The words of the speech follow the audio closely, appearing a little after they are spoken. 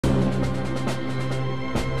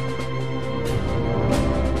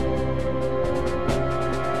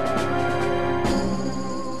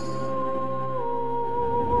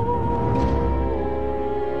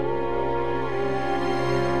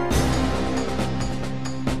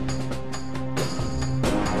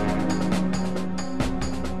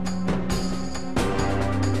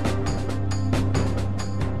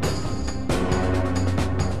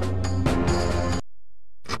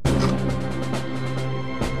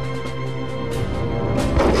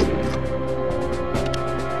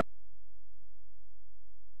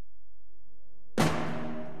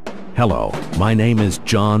Hello, my name is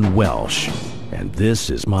John Welsh, and this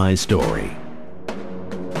is my story.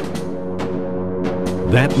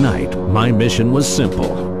 That night, my mission was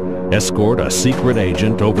simple. Escort a secret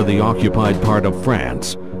agent over the occupied part of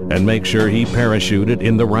France and make sure he parachuted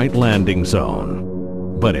in the right landing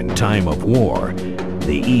zone. But in time of war,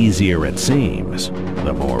 the easier it seems,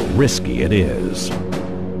 the more risky it is.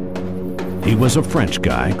 He was a French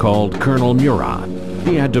guy called Colonel Murat.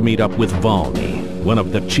 He had to meet up with Vale, one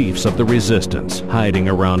of the chiefs of the resistance, hiding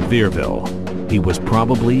around Virville. He was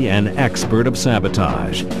probably an expert of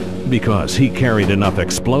sabotage, because he carried enough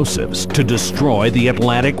explosives to destroy the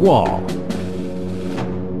Atlantic Wall.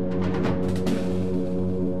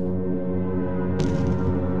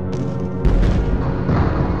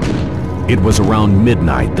 It was around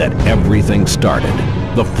midnight that everything started.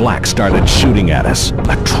 The flak started shooting at us,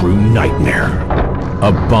 a true nightmare.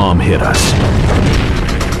 A bomb hit us.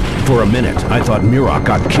 For a minute, I thought Murat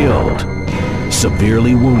got killed,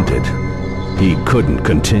 severely wounded. He couldn't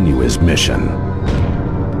continue his mission.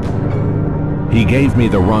 He gave me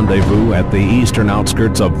the rendezvous at the eastern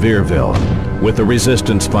outskirts of Virville with a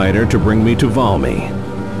resistance fighter to bring me to Valmy.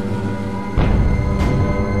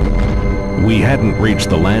 We hadn't reached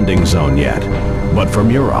the landing zone yet, but for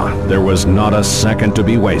Murat, there was not a second to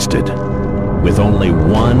be wasted. With only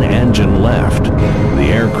one engine left, the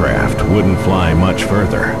aircraft wouldn't fly much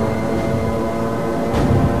further.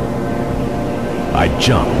 I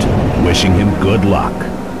jumped, wishing him good luck.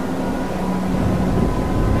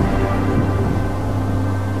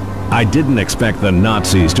 I didn't expect the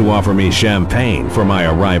Nazis to offer me champagne for my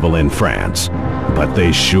arrival in France, but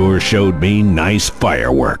they sure showed me nice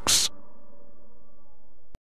fireworks.